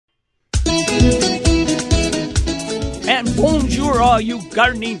And bonjour, all you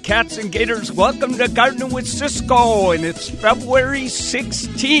gardening cats and gators. Welcome to Gardening with Ciscoe. And it's February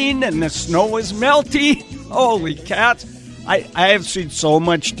 16, and the snow is melting. Holy cats. I have seen so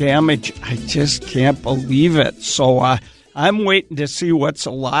much damage. I just can't believe it. So I'm waiting to see what's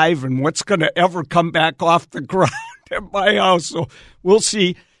alive and what's going to ever come back off the ground at my house. So we'll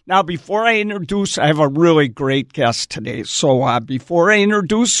see. Now, before I introduce, I have a really great guest today. So before I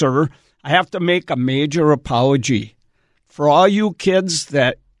introduce her, I have to make a major apology. For all you kids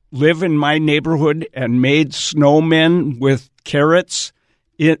that live in my neighborhood and made snowmen with carrots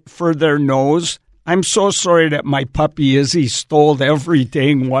for their nose, I'm so sorry that my puppy Izzy stole every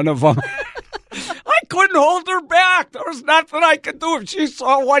dang one of them. I couldn't hold her back. There was nothing I could do if she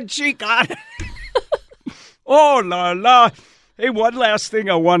saw one cheek on it. Oh, la, la. Hey, one last thing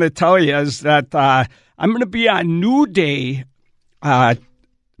I want to tell you is that I'm going to be on New Day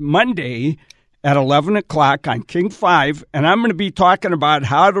Monday at 11 o'clock on King 5, and I'm going to be talking about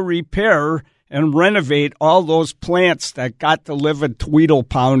how to repair and renovate all those plants that got the living Tweedle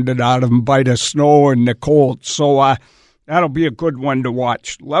pounded out of them by the snow and the cold. So that'll be a good one to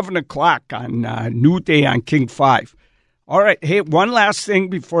watch. 11 o'clock on New Day on King 5. All right. Hey, one last thing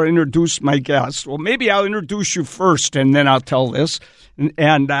before I introduce my guest. Well, maybe I'll introduce you first, and then I'll tell this.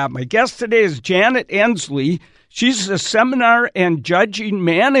 And my guest today is Janet Inslee. She's the seminar and judging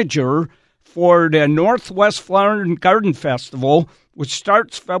manager for the Northwest Flower and Garden Festival, which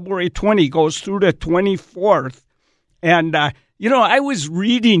starts February 20, goes through the 24th. And, I was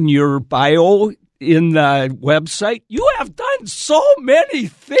reading your bio in the website. You have done so many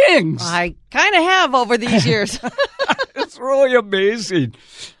things. I kind of have over these years. It's really amazing.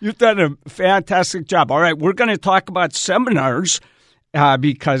 You've done a fantastic job. All right, we're going to talk about seminars.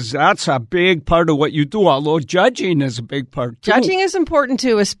 Because that's a big part of what you do, although judging is a big part, too. Judging is important,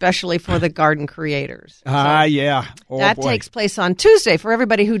 too, especially for the garden creators. Yeah. Oh, that takes place on Tuesday. For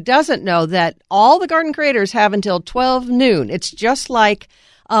everybody who doesn't know, that all the garden creators have until 12 noon. It's just like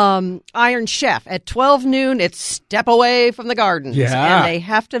Iron Chef. At 12 noon, it's step away from the gardens. Yeah. And they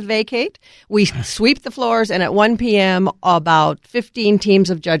have to vacate. We sweep the floors, and at 1 p.m., about 15 teams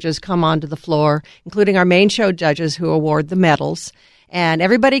of judges come onto the floor, including our main show judges who award the medals. And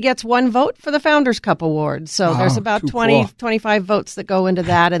everybody gets one vote for the Founders Cup Award. So there's about 25 votes that go into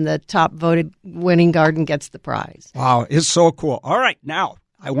that, and the top voted winning garden gets the prize. Wow, it's so cool. All right, now,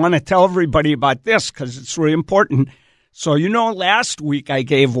 I want to tell everybody about this because it's really important. So, last week I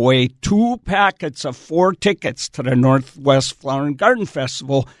gave away 2 packets of 4 tickets to the Northwest Flower and Garden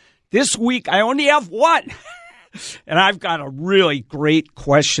Festival. This week I only have 1. And I've got a really great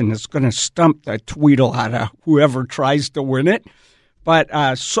question that's going to stump the Tweedle out of whoever tries to win it.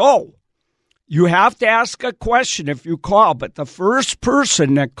 But so you have to ask a question if you call. But the first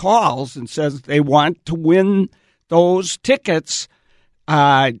person that calls and says they want to win those tickets,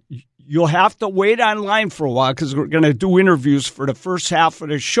 you'll have to wait online for a while because we're going to do interviews for the first half of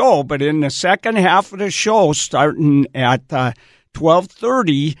the show. But in the second half of the show, starting at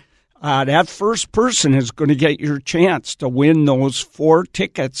 12:30, that first person is going to get your chance to win those 4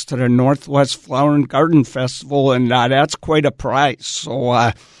 tickets to the Northwest Flower and Garden Festival, and that's quite a prize.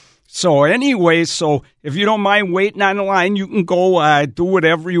 So anyway, if you don't mind waiting on the line, you can go do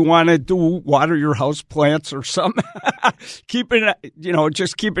whatever you want to do, water your house plants or something. Just keep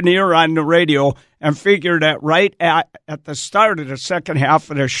an ear on the radio and figure that right at the start of the second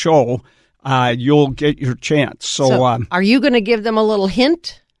half of the show, you'll get your chance. So are you going to give them a little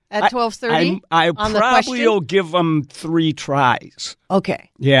hint? At 12:30? I probably will give them 3 tries. Okay.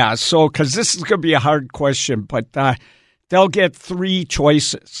 Yeah, because this is going to be a hard question, but they'll get 3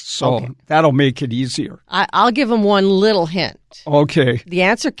 choices. So that'll make it easier. I'll give them one little hint. Okay. The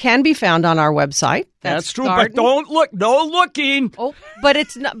answer can be found on our website. That's true, but don't look. No looking. Oh, but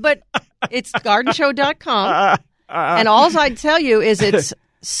it's not. But it's gardenshow.com. And all I'd tell you is it's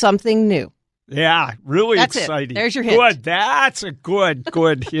something new. Yeah, really That's exciting. It. There's your hint. Good. That's a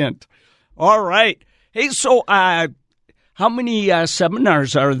good hint. All right. Hey, so how many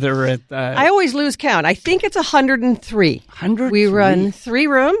seminars are there at? I always lose count. I think it's 103. 103? We run 3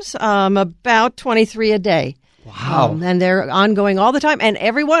 rooms, about 23 a day. Wow. And they're ongoing all the time. And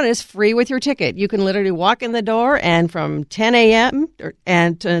everyone is free with your ticket. You can literally walk in the door, and from 10 a.m.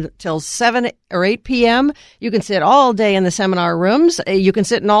 Till 7 or 8 p.m., you can sit all day in the seminar rooms. You can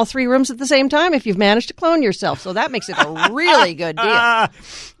sit in all 3 rooms at the same time if you've managed to clone yourself. So that makes it a really good deal.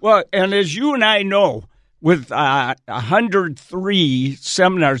 Well, and as you and I know, with 103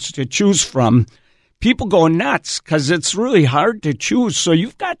 seminars to choose from, people go nuts because it's really hard to choose. So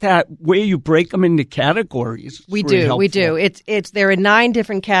you've got that way you break them into categories. We do. They're in 9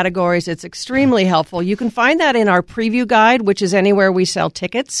 different categories. It's extremely helpful. You can find that in our preview guide, which is anywhere we sell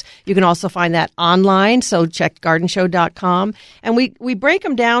tickets. You can also find that online, so check gardenshow.com. And we break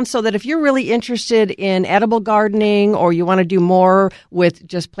them down so that if you're really interested in edible gardening, or you want to do more with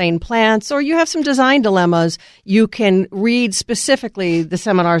just plain plants, or you have some design dilemmas, you can read specifically the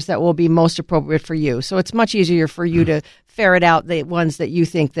seminars that will be most appropriate for you. So it's much easier for you to ferret out the ones that you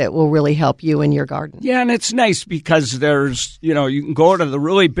think that will really help you in your garden. Yeah, and it's nice because there's, you can go to the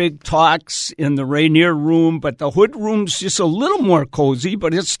really big talks in the Rainier room, but the Hood room's just a little more cozy,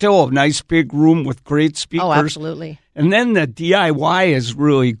 but it's still a nice big room with great speakers. Oh, absolutely. And then the DIY is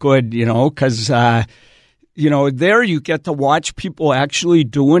really good, because, there you get to watch people actually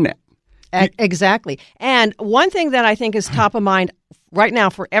doing it. Exactly. And one thing that I think is top of mind right now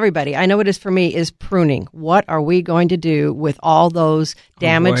for everybody, I know it is for me, is pruning. What are we going to do with all those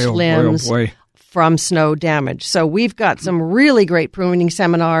damaged limbs from snow damage? So we've got some really great pruning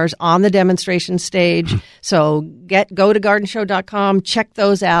seminars on the demonstration stage. So go to gardenshow.com, check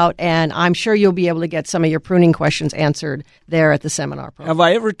those out, and I'm sure you'll be able to get some of your pruning questions answered there at the seminar program. Have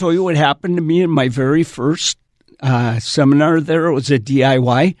I ever told you what happened to me in my very first seminar there? It was a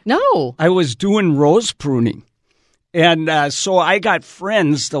DIY. No. I was doing rose pruning. And so I got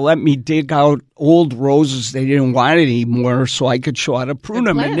friends to let me dig out old roses they didn't want anymore so I could show how to prune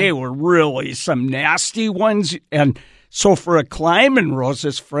them. And they were really some nasty ones. And so for a climbing rose,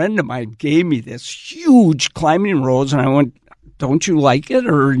 this friend of mine gave me this huge climbing rose. And I went, don't you like it?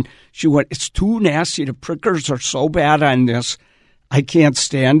 Or she went, it's too nasty. The prickers are so bad on this. I can't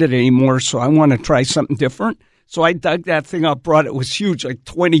stand it anymore. So I want to try something different. So I dug that thing up, brought it was huge, like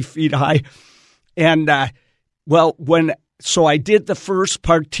 20 feet high. And, so I did the first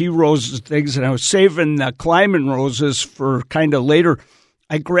part tea roses things, and I was saving the climbing roses for kind of later.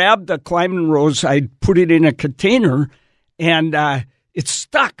 I grabbed the climbing rose, I put it in a container, and it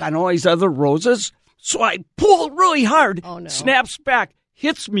stuck on all these other roses. So I pulled really hard, snaps back,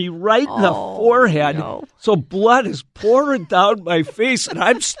 hits me right in the forehead. No. So blood is pouring down my face, and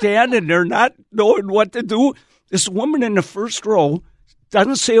I'm standing there not knowing what to do. This woman in the first row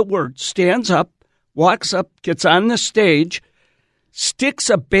doesn't say a word, stands up, walks up, gets on the stage, sticks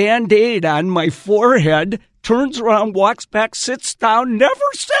a Band-Aid on my forehead, turns around, walks back, sits down, never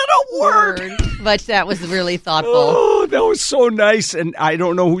said a word. But that was really thoughtful. Oh, that was so nice. And I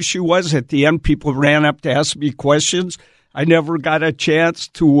don't know who she was at the end. People ran up to ask me questions. I never got a chance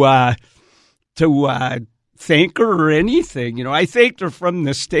to thank her or anything. I thanked her from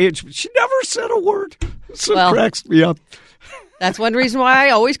the stage, but she never said a word. So it cracks me up. That's one reason why I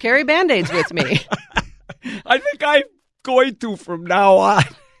always carry Band-Aids with me. I think I'm going to from now on.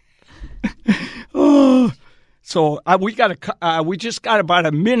 Oh, so we just got about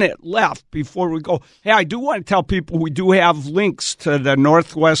a minute left before we go. Hey, I do want to tell people we do have links to the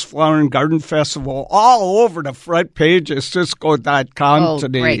Northwest Flower and Garden Festival all over the front page of Ciscoe.com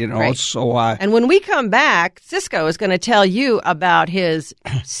today. Great. So and when we come back, Ciscoe is going to tell you about his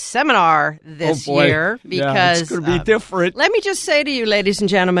seminar this year because it's going to be different. Let me just say to you, ladies and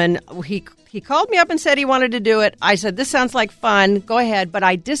gentlemen, he called me up and said he wanted to do it. I said, this sounds like fun. Go ahead. But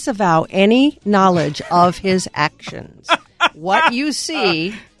I disavow any knowledge of his actions. What you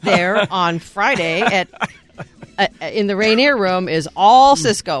see there on Friday in the Rainier room is all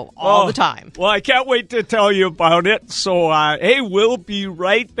Ciscoe all the time. Well, I can't wait to tell you about it. So, hey, we'll be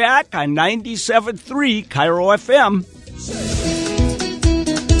right back on 97.3 Cairo FM.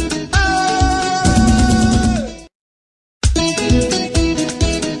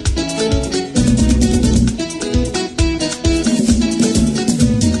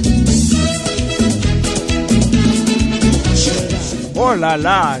 Oh, la,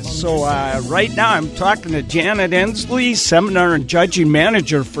 la. So right now I'm talking to Janet Inslee, Seminar and Judging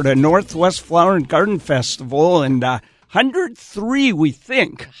Manager for the Northwest Flower and Garden Festival, and 103, we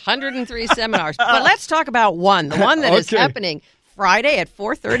think. 103 seminars. But let's talk about one, the one that is happening Friday at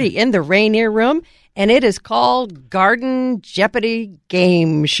 4:30 in the Rainier Room, and it is called Garden Jeopardy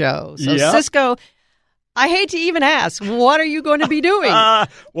Game Show. So, Ciscoe, I hate to even ask, what are you going to be doing?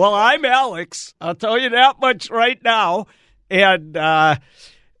 Well, I'm Alex. I'll tell you that much right now. And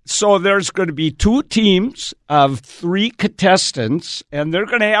so there's going to be 2 teams of 3 contestants, and they're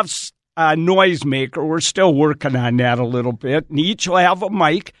going to have a noisemaker. We're still working on that a little bit. And each will have a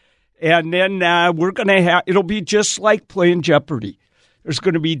mic, and then we're going to have – it'll be just like playing Jeopardy. There's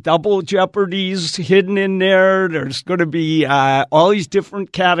going to be double Jeopardies hidden in there. There's going to be all these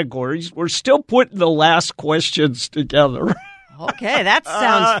different categories. We're still putting the last questions together. Okay, that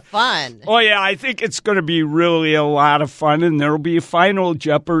sounds fun. Oh, yeah, I think it's going to be really a lot of fun, and there will be a final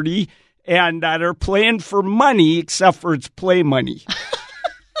Jeopardy, and they're playing for money, except for it's play money.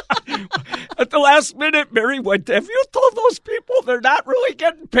 At the last minute, Mary went, have you told those people they're not really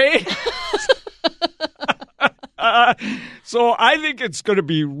getting paid? So I think it's going to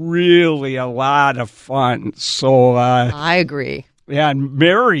be really a lot of fun. So I agree. Yeah, and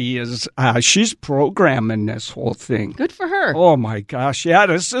Mary is she's programming this whole thing. Good for her. Oh my gosh, yeah,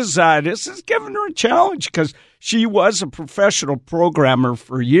 this is giving her a challenge because she was a professional programmer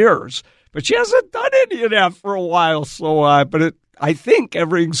for years, but she hasn't done any of that for a while. So, I think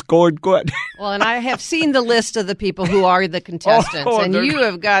everything's going good. Well, and I have seen the list of the people who are the contestants, and you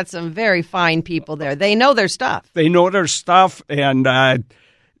have got some very fine people there. They know their stuff. They know their stuff, and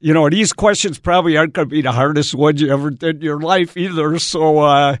these questions probably aren't going to be the hardest ones you ever did in your life either. So,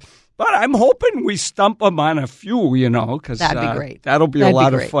 but I'm hoping we stump them on a few, because that'd be great. That'll be a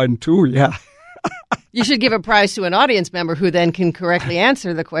lot of fun too. Yeah. You should give a prize to an audience member who then can correctly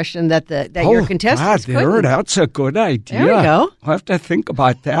answer the question that your contestants couldn't. That's a good idea. There we go. I'll have to think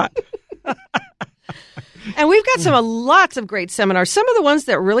about that. And we've got lots of great seminars. Some of the ones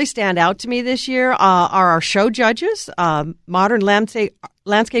that really stand out to me this year are our show judges. Modern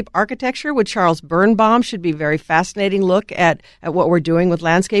Landscape Architecture with Charles Birnbaum should be a very fascinating look at what we're doing with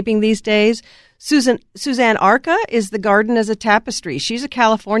landscaping these days. Suzanne Arca is The Garden as a Tapestry. She's a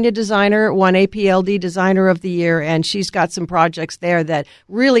California designer, won APLD Designer of the Year, and she's got some projects there that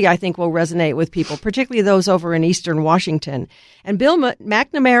really, I think, will resonate with people, particularly those over in Eastern Washington. And Bill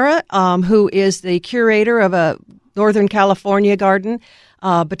McNamara, who is the curator of a Northern California garden,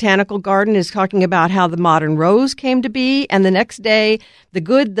 botanical garden, is talking about how the modern rose came to be, and the next day, the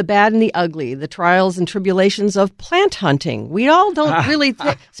good, the bad, and the ugly, the trials and tribulations of plant hunting. We all don't really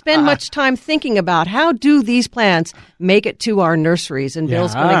spend much time thinking about how do these plants make it to our nurseries, and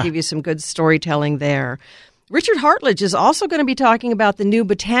Bill's going to give you some good storytelling there. Richard Hartledge is also going to be talking about the new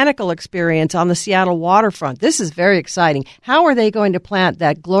botanical experience on the Seattle waterfront. This is very exciting. How are they going to plant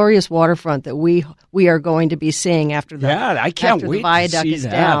that glorious waterfront that we are going to be seeing after the viaduct is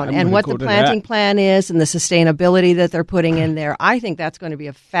down, and what the planting plan is, and the sustainability that they're putting in there? I think that's going to be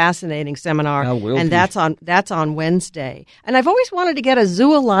a fascinating seminar, and that's on Wednesday. And I've always wanted to get a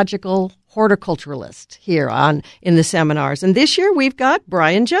zoological horticulturalist here in the seminars. And this year we've got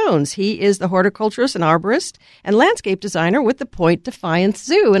Brian Jones. He is the horticulturist and arborist and landscape designer with the Point Defiance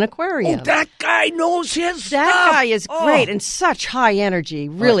Zoo and Aquarium. Oh, that guy knows his stuff. That guy is great and such high energy.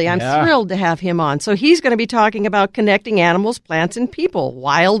 Really, I'm thrilled to have him on. So he's going to be talking about connecting animals, plants, and people.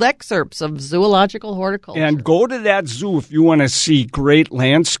 Wild excerpts of zoological horticulture. And go to that zoo if you want to see great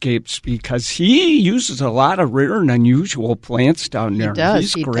landscapes, because he uses a lot of rare and unusual plants down there.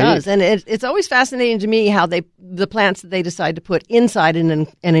 He does. And it's always fascinating to me how the plants that they decide to put inside an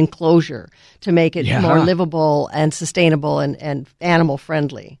enclosure to make it more livable and sustainable and animal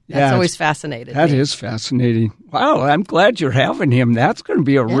friendly. That's always fascinated me. That is fascinating. Wow, I'm glad you're having him. That's going to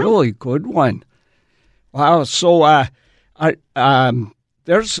be a really good one. Wow, so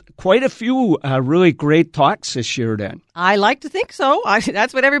there's quite a few really great talks this year then. I like to think so.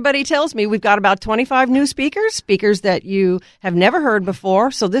 That's what everybody tells me. We've got about 25 new speakers that you have never heard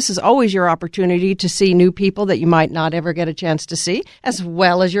before. So this is always your opportunity to see new people that you might not ever get a chance to see, as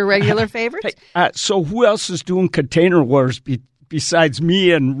well as your regular favorites. So who else is doing Container Wars besides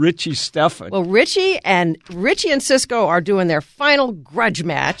me and Richie Steffen? Well, Richie and Ciscoe are doing their final grudge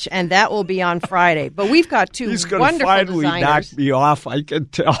match, and that will be on Friday. But we've got two wonderful designers. He's going to finally knock me off, I can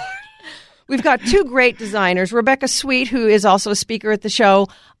tell. We've got two great designers. Rebecca Sweet, who is also a speaker at the show,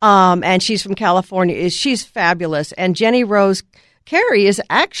 and she's from California. She's fabulous. And Jenny Rose Carey is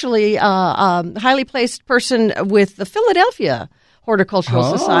actually a highly placed person with the Philadelphia Horticultural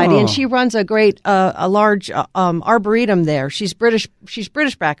Society, and she runs a large arboretum there. She's British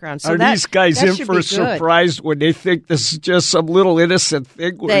background. So these guys in for a surprise when they think this is just some little innocent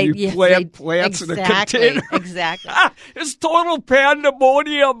thing where you plant plants in a container? Exactly. It's total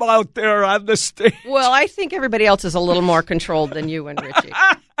pandemonium out there on the stage. Well, I think everybody else is a little more controlled than you and Richie.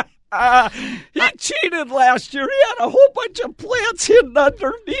 He cheated last year. He had a whole bunch of plants hidden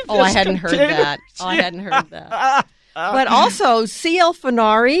underneath I hadn't heard that. But also, C.L.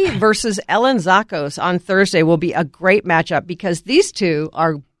 Finari versus Ellen Zakos on Thursday will be a great matchup because these two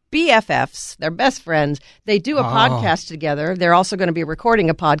are BFFs. They're best friends. They do a podcast together. They're also going to be recording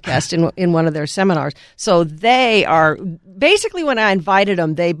a podcast in one of their seminars. So they are basically, when I invited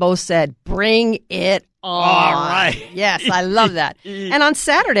them, they both said, "Bring it on." All right. Yes, I love that. And on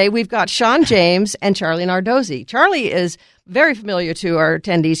Saturday, we've got Sean James and Charlie Nardozzi. Charlie is very familiar to our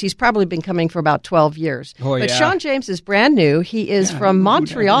attendees. He's probably been coming for about 12 years. Oh, but yeah. Sean James is brand new. He is from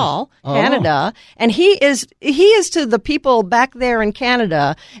Montreal, Oh. Canada, and he is to the people back there in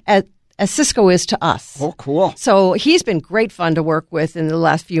Canada as Ciscoe is to us. Oh, cool. So he's been great fun to work with in the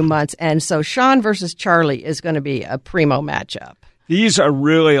last few months. And so Sean versus Charlie is going to be a primo matchup. These are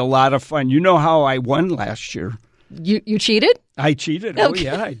really a lot of fun. You know how I won last year? You cheated? I cheated. Oh,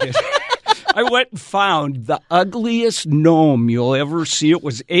 yeah, I did. I went and found the ugliest gnome you'll ever see. It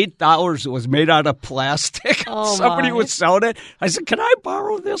was $8. It was made out of plastic. Oh, Somebody my. was selling it. I said, can I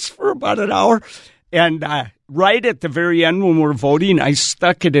borrow this for about an hour? And right at the very end when we're voting, I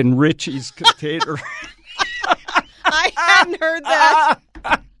stuck it in Richie's container. I hadn't heard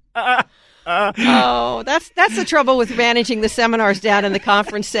that. Oh, that's the trouble with managing the seminars down in the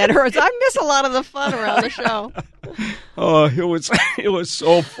conference center. Is I miss a lot of the fun around the show. Oh, it was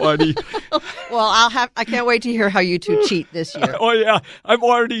so funny. Well, I can't wait to hear how you two cheat this year. Oh, yeah. I've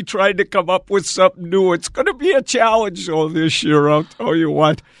already tried to come up with something new. It's going to be a challenge, though, this year. I'll tell you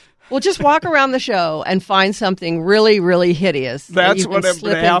what. Well, just walk around the show and find something really, really hideous. That's what I'm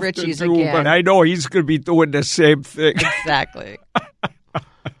going to have to do, again. but I know he's going to be doing the same thing. Exactly.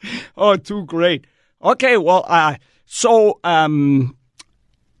 Oh, too great. Okay, well, so I'm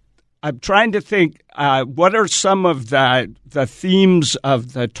trying to think, what are some of the themes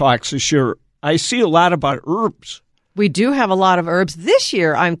of the talks this year? I see a lot about herbs. We do have a lot of herbs. This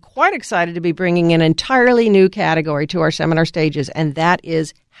year, I'm quite excited to be bringing an entirely new category to our seminar stages, and that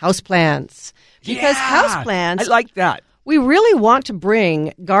is houseplants. Because houseplants, I like that. we really want to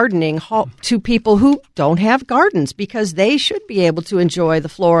bring gardening to people who don't have gardens because they should be able to enjoy the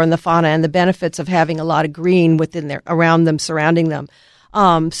flora and the fauna and the benefits of having a lot of green within their, around them, surrounding them.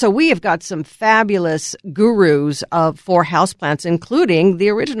 So we have got some fabulous gurus for houseplants, including the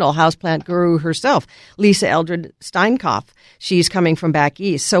original houseplant guru herself, Lisa Eldred Steinkopf. She's coming from back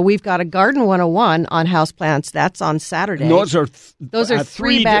east. So we've got a Garden 101 on houseplants. That's on Saturday. And those are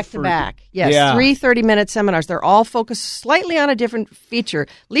three back-to-back. Yes, yeah. 3 30-minute seminars. They're all focused slightly on a different feature.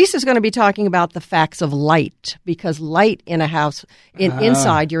 Lisa's going to be talking about the facts of light because light in a house,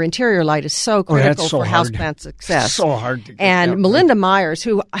 inside your interior light is so critical for houseplant success. So hard to get And that Melinda Myers,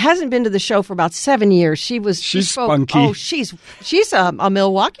 who hasn't been to the show for about 7 years, she's spunky. Oh, she's a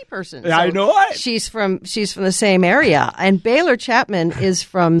Milwaukee person. Yeah, I know it. She's from the same area. And Baylor Chapman is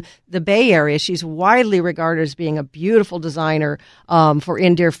from the Bay Area. She's widely regarded as being a beautiful designer for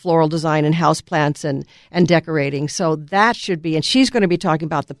indoor floral design and houseplants and decorating. So that should be, and she's going to be talking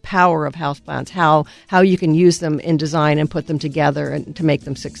about the power of houseplants, how you can use them in design and put them together and to make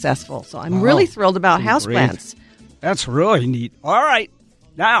them successful. So I'm really thrilled about houseplants. That's really neat. All right.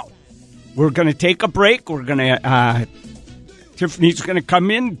 Now, we're going to take a break. We're going to, Tiffany's going to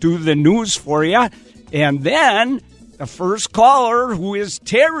come in, do the news for you. And then the first caller, who is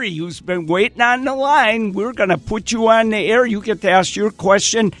Terry, who's been waiting on the line, we're going to put you on the air. You get to ask your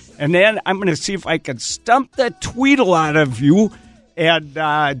question. And then I'm going to see if I can stump the Tweedle out of you.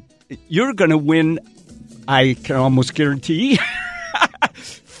 And you're going to win, I can almost guarantee,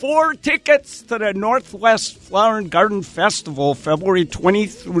 4 tickets to the Northwest Flower and Garden Festival, February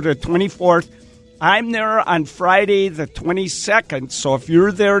 20th through the 24th. I'm there on Friday the 22nd, so if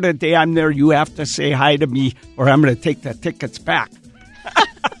you're there the day I'm there, you have to say hi to me, or I'm going to take the tickets back.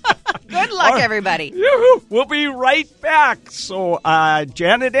 Good luck, everybody. Yoo-hoo. We'll be right back. So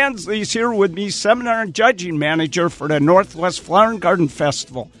Janet Inslee's here with me, Seminar and Judging Manager for the Northwest Flower and Garden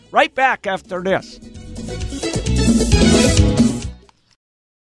Festival. Right back after this.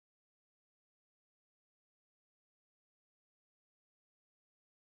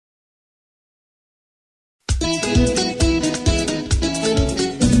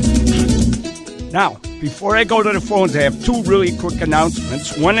 Now, before I go to the phones, I have 2 really quick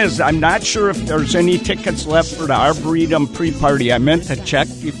announcements. One is I'm not sure if there's any tickets left for the Arboretum pre-party. I meant to check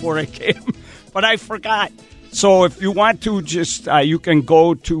before I came, but I forgot. So if you want to, just you can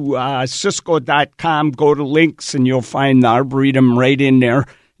go to Ciscoe.com, go to links, and you'll find the Arboretum right in there.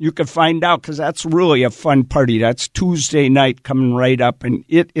 You can find out because that's really a fun party. That's Tuesday night coming right up, and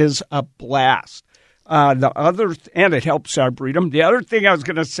it is a blast. And it helps Arboretum. The other thing I was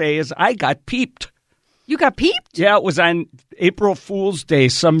going to say is I got peeped. You got peeped? Yeah, it was on April Fool's Day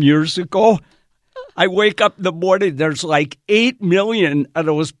some years ago. I wake up in the morning, there's like 8 million of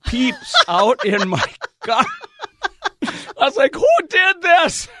those peeps out in my car. I was like, who did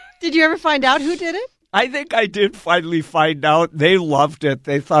this? Did you ever find out who did it? I think I did finally find out. They loved it.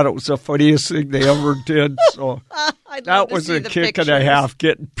 They thought it was the funniest thing they ever did. So that was a kick and a half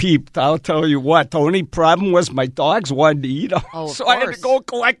getting peeped. I'll tell you what. The only problem was my dogs wanted to eat them. Oh, so I had to go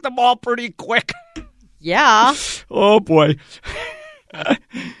collect them all pretty quick. Yeah. Oh, boy.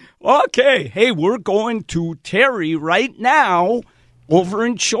 Okay. Hey, we're going to Terry right now over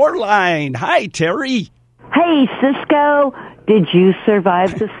in Shoreline. Hi, Terry. Hey, Ciscoe, did you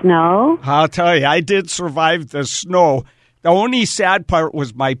survive the snow? I'll tell you, I did survive the snow. The only sad part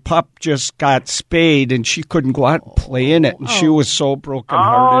was my pup just got spayed, and she couldn't go out and play in it, and she was so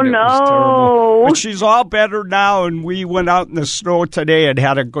brokenhearted. Oh, It was no. terrible. But she's all better now, and we went out in the snow today and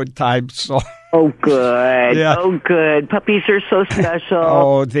had a good time. So. Oh, good. Yeah. Oh, good. Puppies are so special.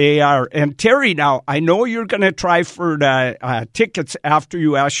 Oh, they are. And Terry, now, I know you're going to try for the tickets after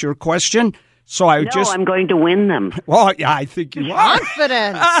you ask your question. So I'm going to win them. Well, yeah, I think you are.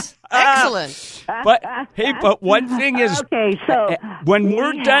 Confidence. Excellent. But hey, but one thing is, Okay, so when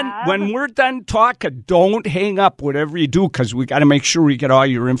we're done talking, don't hang up whatever you do, because we got to make sure we get all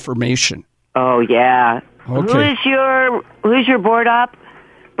your information. Oh, yeah. Okay. Who's your board op?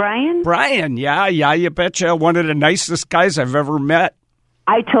 Brian? Brian, yeah, you betcha. One of the nicest guys I've ever met.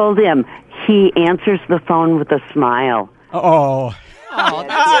 I told him he answers the phone with a smile. Oh. Oh,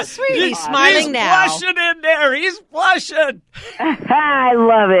 that's so sweet. He's smiling now. He's blushing in there. He's blushing. I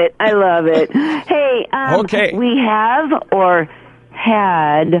love it. I love it. Hey, Okay. We have or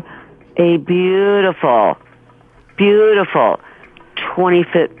had a beautiful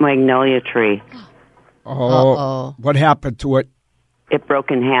 20-foot magnolia tree. Oh, Uh-oh. What happened to it? It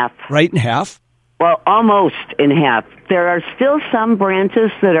broke in half. Right in half? Well, almost in half. There are still some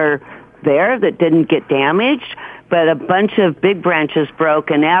branches that are there that didn't get damaged, but a bunch of big branches broke,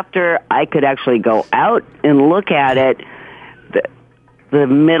 and after I could actually go out and look at it, the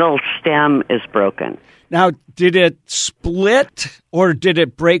middle stem is broken. Now, did it split or did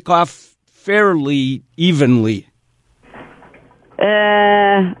it break off fairly evenly?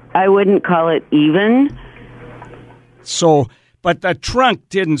 I wouldn't call it even. So, but the trunk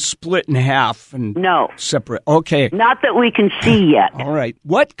didn't split in half and No. separate. Okay. Not that we can see yet. All right.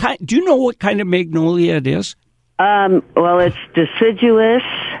 What kind? Do you know what kind of magnolia it is? Well, it's deciduous,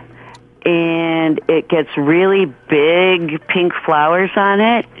 and it gets really big pink flowers on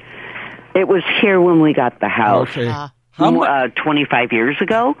it. It was here when we got the house. Okay. 25 years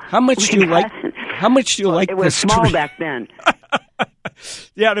ago. How much do you like? How much do you like It was this small tree? back then.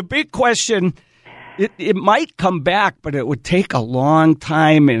 Yeah, the big question. It might come back, but it would take a long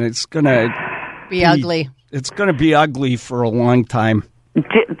time, and it's gonna Be ugly. It's gonna be ugly for a long time.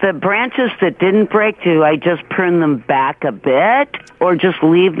 The branches that didn't break, do I just prune them back a bit or just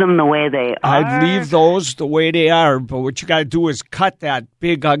leave them the way they are? I'd leave those the way they are, but what you got to do is cut that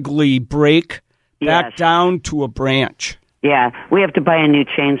big, ugly break back Yes. down to a branch. Yeah, we have to buy a new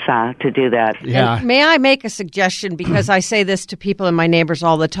chainsaw to do that. Yeah. And may I make a suggestion, because I say this to people and my neighbors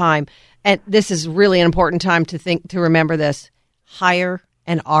all the time, and this is really an important time to remember this. Hire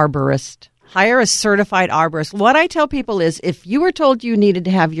an arborist. Hire a certified arborist. What I tell people is, if you were told you needed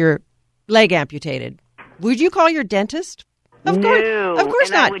to have your leg amputated, would you call your dentist? Of No, course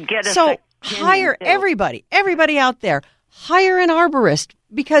and I not. would get a So second hire opinion, too. everybody out there. Hire an arborist,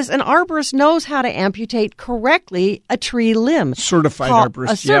 because an arborist knows how to amputate correctly a tree limb. Certified arborist,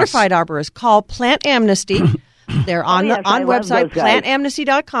 A certified arborist. Call Plant Amnesty. They're on yes, I on love website, those guys.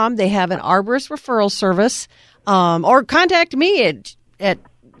 plantamnesty.com. They have an arborist referral service. Or contact me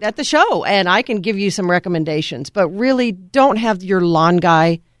at the show, and I can give you some recommendations. But really, don't have your lawn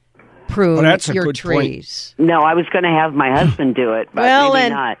guy prune that's a your good trees. No, I was going to have my husband do it, but Well, maybe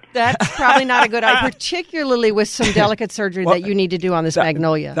and not. that's probably not a good idea, particularly with some delicate surgery that you need to do on this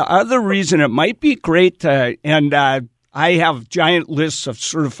magnolia. The other reason it might be great, and I have giant lists of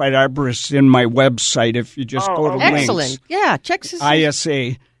certified arborists in my website if you just go to links. Excellent. Yeah, check this.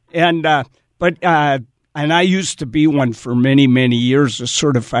 ISA. And and I used to be one for many, many years, a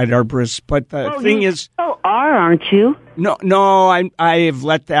certified arborist. But the thing is, Oh, aren't you? no, I have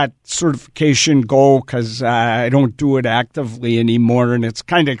let that certification go because I don't do it actively anymore, and it's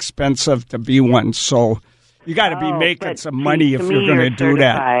kind of expensive to be one. So you got to be making but some money to if me, you're going to do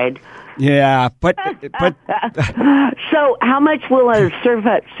that. certified. Yeah, but So how much will a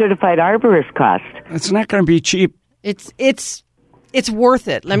certified arborist cost? it's not going to be cheap. It's worth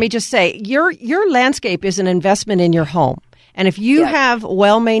it. Let me just say, your landscape is an investment in your home. And if you have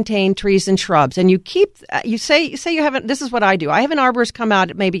well-maintained trees and shrubs, and you say you haven't, this is what I do. I have an arborist come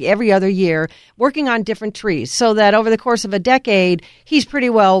out maybe every other year working on different trees, so that over the course of a decade, he's really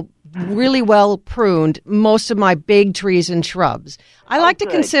well pruned most of my big trees and shrubs. I like to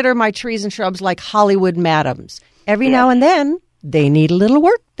consider my trees and shrubs like Hollywood madams. Every now and then, they need a little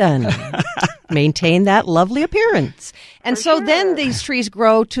work done. maintain that lovely appearance. And so then these trees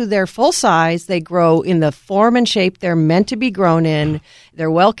grow to their full size. They grow in the form and shape they're meant to be grown in. They're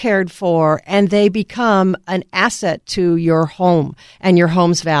well cared for, and they become an asset to your home and your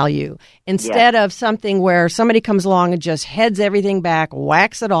home's value. Instead of something where somebody comes along and just heads everything back,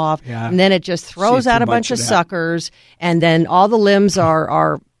 whacks it off, and then it just throws out a bunch of suckers, and then all the limbs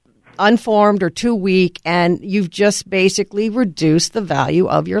are unformed or too weak, and you've just basically reduced the value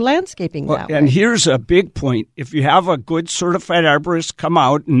of your landscaping that way. And here's a big point. If you have a good certified arborist come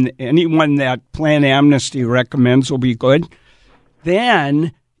out, and anyone that Plant Amnesty recommends will be good,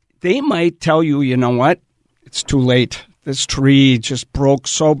 then they might tell you, you know what, it's too late. This tree just broke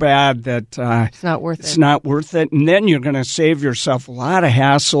so bad that it's not worth it. It's not worth it. And then you're going to save yourself a lot of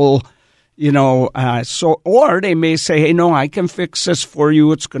hassle. Or they may say, hey, no, I can fix this for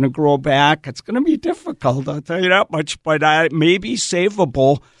you. It's going to grow back. It's going to be difficult, I'll tell you that much, but it may be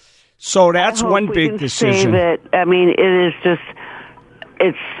savable. So that's one big decision. Save it. I mean, it is just,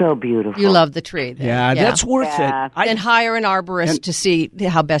 it's so beautiful. You love the tree. Then. Yeah, that's worth it. And hire an arborist to see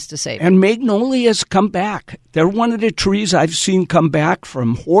how best to save it. And magnolias come back. They're one of the trees I've seen come back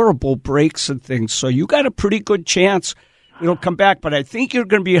from horrible breaks and things. So you got a pretty good chance it'll come back, but I think you're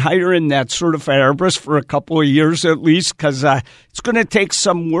going to be hiring that certified arborist for a couple of years at least, because it's going to take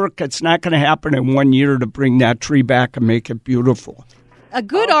some work. It's not going to happen in 1 year to bring that tree back and make it beautiful. A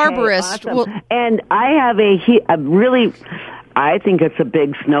good arborist will... And I have I think it's a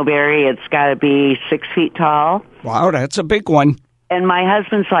big snowberry. It's got to be 6 feet tall. Wow, that's a big one. And my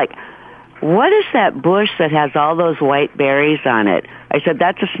husband's like, what is that bush that has all those white berries on it? I said,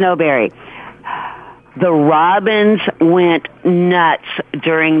 that's a snowberry. The robins went nuts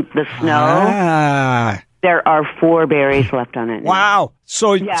during the snow. There are 4 berries left on it. Wow.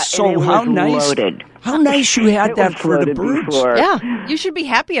 So how nice. Loaded. How nice you had that for the birds. Before. Yeah, you should be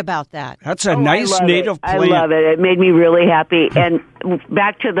happy about that. That's a nice native plant. I love it. It made me really happy. And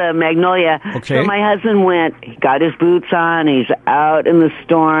back to the magnolia. Okay. So my husband he got his boots on, he's out in the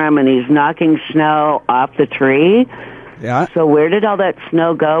storm, and he's knocking snow off the tree. Yeah. So where did all that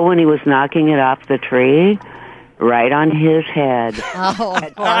snow go when he was knocking it off the tree? Right on his head. Oh,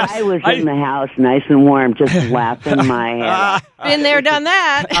 I was in the house nice and warm, just laughing my head off. Been there, done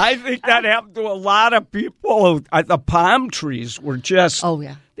that. I think that happened to a lot of people. The palm trees were just... Oh,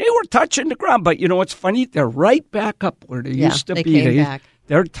 yeah. They were touching the ground, but you know what's funny? They're right back up where they used to be. Came back.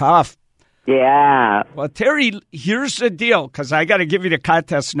 They're tough. Yeah. Well, Terry, here's the deal, because I got to give you the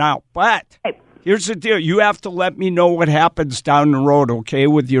contest now, but... Here's the deal. You have to let me know what happens down the road, okay,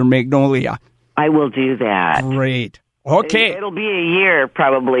 with your magnolia. I will do that. Great. Okay. It'll be a year,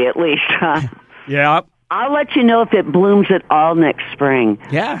 probably, at least. Yeah. I'll let you know if it blooms at all next spring.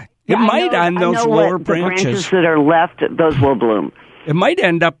 Yeah. It might on those lower branches. The branches that are left, those will bloom. It might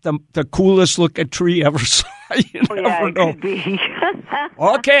end up the coolest looking tree ever saw. You never know. Could be.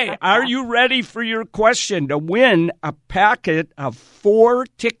 Okay, are you ready for your question to win a packet of 4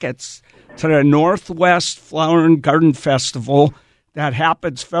 tickets to the Northwest Flower and Garden Festival that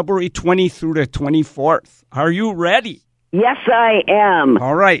happens February 20 through the 24th? Are you ready? Yes, I am.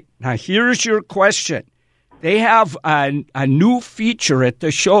 All right. Now, here's your question. They have a new feature at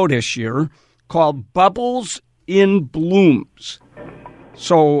the show this year called Bubbles in Blooms.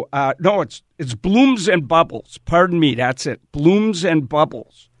 So, no, it's Blooms and Bubbles. Pardon me, that's it. Blooms and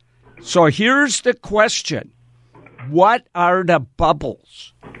Bubbles. So here's the question. What are the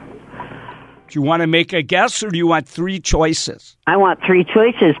bubbles? Do you want to make a guess, or do you want 3 choices? I want 3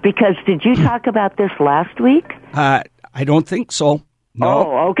 choices, because did you talk about this last week? I don't think so. No.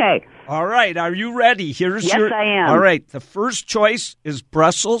 Oh, okay. All right, are you ready? Yes, I am. All right, the first choice is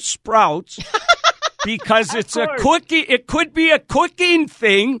Brussels sprouts, because it's a cookie. It could be a cooking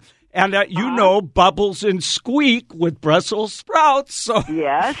thing, and bubbles and squeak with Brussels sprouts. So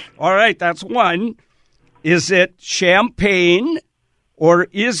yes. All right, that's one. Is it champagne, or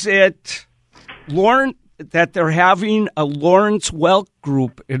is it that they're having a Lawrence Welk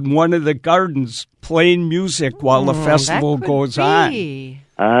group in one of the gardens playing music while the festival goes on?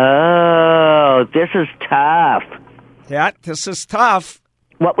 Oh, this is tough. Yeah, this is tough.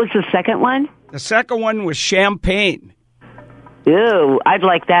 What was the second one? The second one was champagne. Ew, I'd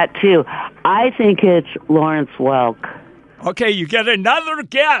like that too. I think it's Lawrence Welk. Okay, you get another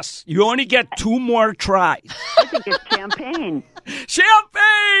guess. You only get 2 more tries. I think it's champagne.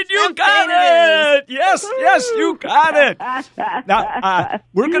 Champagne! You got it! Yes, you got it. Now,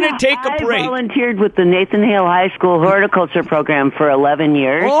 we're going to take a break. I volunteered with the Nathan Hale High School horticulture program for 11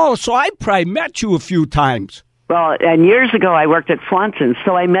 years. Oh, so I probably met you a few times. Well, and years ago I worked at Swanson's,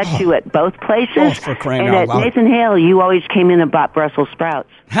 so I met you at both places. Oh, for crying and out at loud. Nathan Hale, you always came in and bought Brussels sprouts.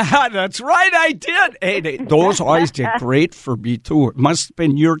 That's right, I did. Hey, those always did great for me, too. It must have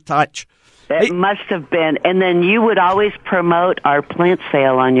been your touch. It must have been. And then you would always promote our plant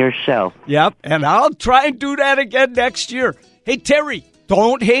sale on your show. Yep, and I'll try and do that again next year. Hey, Terry,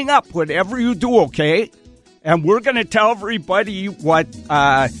 don't hang up, whatever you do, okay? And we're going to tell everybody what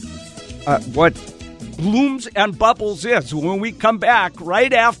Blooms and Bubbles is when we come back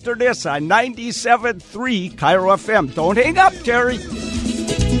right after this on 97.3 Cairo FM. Don't hang up, Terry.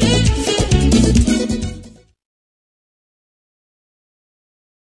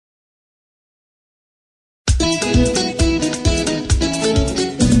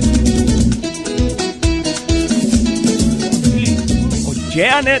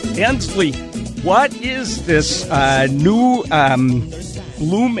 Janet Inslee, what is this new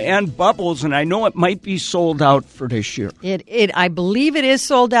Bloom and Bubbles? And I know it might be sold out for this year. I believe it is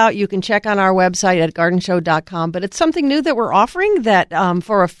sold out. You can check on our website at gardenshow.com. But it's something new that we're offering that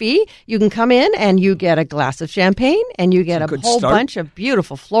for a fee, you can come in and you get a glass of champagne and you get a whole bunch of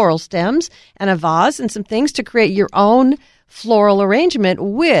beautiful floral stems and a vase and some things to create your own floral arrangement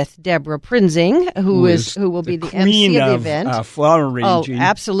with Deborah Prinzing, who will be the MC of the event. Flower arranging. Oh,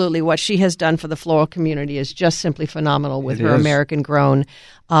 absolutely. What she has done for the floral community is just simply phenomenal with her American-grown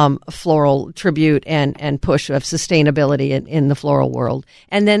floral tribute and push of sustainability in the floral world.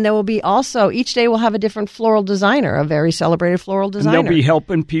 And then there will be also, each day we'll have a different floral designer, a very celebrated floral designer. And they'll be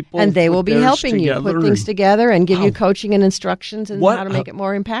helping people. And they will be helping you put things together and give you coaching and instructions and how to make it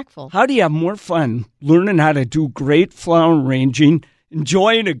more impactful. How do you have more fun learning how to do great flower arranging,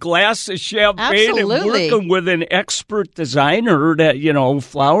 enjoying a glass of champagne, and working with an expert designer,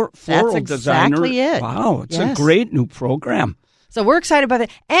 floral That's designer? Exactly it. Wow, it's a great new program. So we're excited about that.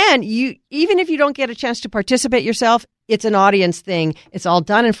 And even if you don't get a chance to participate yourself, it's an audience thing. It's all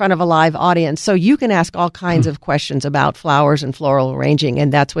done in front of a live audience. So you can ask all kinds of questions about flowers and floral arranging.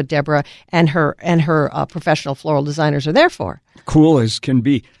 And that's what Deborah and her professional floral designers are there for. Cool as can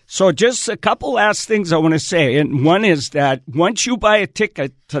be. So just a couple last things I want to say. And one is that once you buy a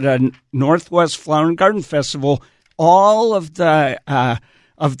ticket to the Northwest Flower and Garden Festival, all of the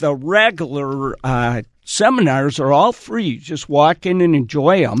regular seminars are all free. Just walk in and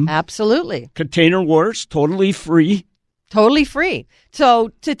enjoy them. Absolutely. Container Wars, totally free. Totally free.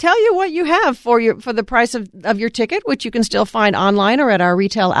 So to tell you what you have for the price of your ticket, which you can still find online or at our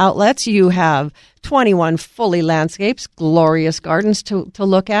retail outlets, you have 21 fully landscapes, glorious gardens to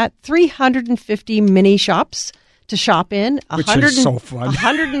look at, 350 mini shops to shop in, which is so fun.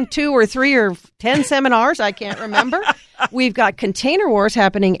 102 or 3 or 10 seminars, I can't remember. We've got Container Wars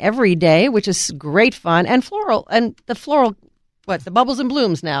happening every day, which is great fun, and the Bubbles and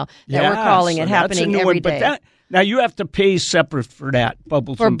Blooms now that we're calling it, happening every day. Now, you have to pay separate for that,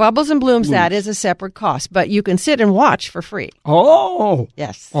 Bubbles and Blooms, that is a separate cost, but you can sit and watch for free. Oh.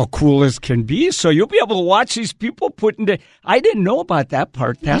 Yes. Oh, cool as can be. So you'll be able to watch these people I didn't know about that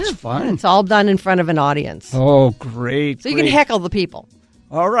part. That's fun. It's all done in front of an audience. Oh, great. So you can heckle the people.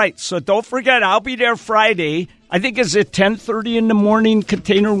 All right. So don't forget, I'll be there Friday. I think is it 10:30 in the morning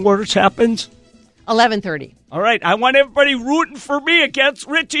Container Wars happens? 11:30. All right, I want everybody rooting for me against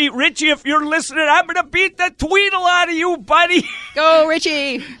Richie. Richie, if you're listening, I'm going to beat the tweedle out of you, buddy. Go,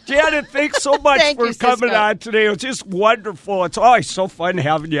 Richie. Janet, thanks so much for coming on today. It was just wonderful. It's always so fun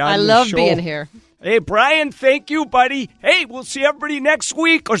having you on the show. I love being here. Hey, Brian, thank you, buddy. Hey, we'll see everybody next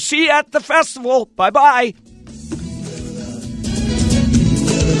week or see you at the festival. Bye-bye.